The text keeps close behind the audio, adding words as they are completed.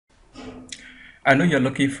I know you're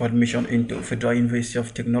looking for admission into Federal University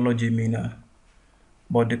of Technology, Minna,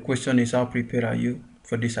 but the question is how prepared are you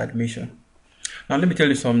for this admission? Now, let me tell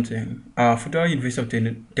you something. Federal University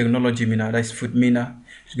of Technology, Minna, that's FUTMINNA,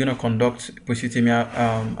 is going to conduct post-UTME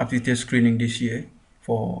aptitude screening this year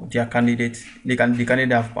for their candidates. The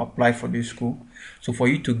candidate have applied for this school. So for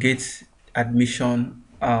you to get admission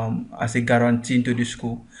as a guarantee into the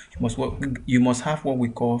school, you must have what we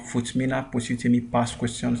call FUTMINNA post-UTME past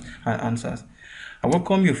questions and answers. I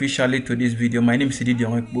welcome you officially to this video. My name is Sidi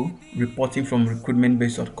Dionekbo, reporting from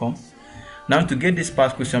recruitmentbase.com. Now, to get this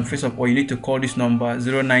past question, first of all, you need to call this number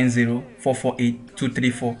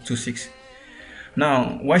 090-448-23426.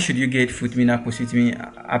 Now, why should you get FUTMINNA post-UTME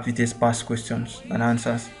aptitude past questions and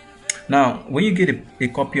answers? Now, when you get a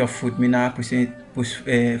copy of FUTMINNA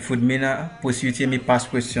post-UTME past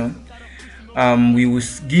question, we will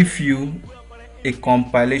give you a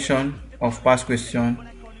compilation of past questions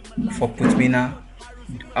for FUTMINNA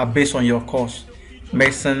based on your course: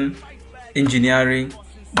 medicine, engineering,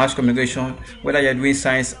 mass communication, whether you're doing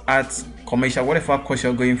science, arts, commercial, whatever course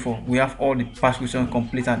you're going for. We have all the past questions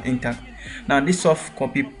complete and intact. Now, this soft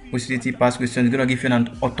copy post-UTME past question is going to give you an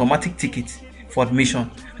automatic ticket for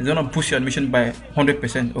admission. It's going to boost your admission by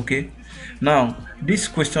 100%. Okay. Now, this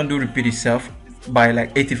question do repeat itself by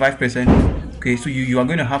like 85%. Okay, so you are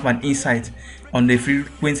going to have an insight on the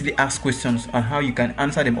frequently asked questions and how you can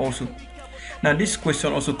answer them also. Now, this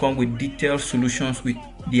question also comes with detailed solutions with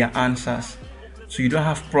their answers, so you don't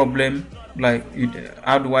have problem like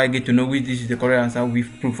how do I get to know which this is the correct answer.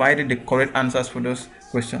 We've provided the correct answers for those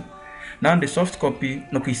questions. Now, the soft copy,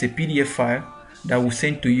 look, is a PDF file that will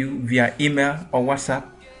send to you via email or WhatsApp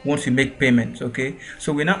once you make payments. Okay,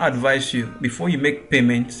 so we now advise you, before you make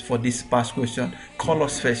payments for this past question, call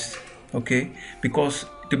us first. Okay, because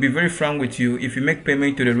to be very frank with you, if you make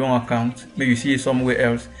payment to the wrong account, maybe you see it somewhere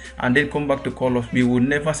else and then come back to call us, we will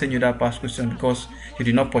never send you that past question because you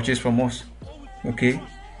did not purchase from us. Okay,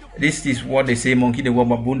 this is what they say, monkey the walk,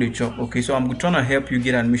 baboon the chop. Okay, so I'm trying to help you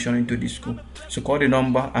get admission into this school. So call the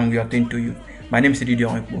number and we attend to you. My name is Sidi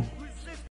Dionekbo.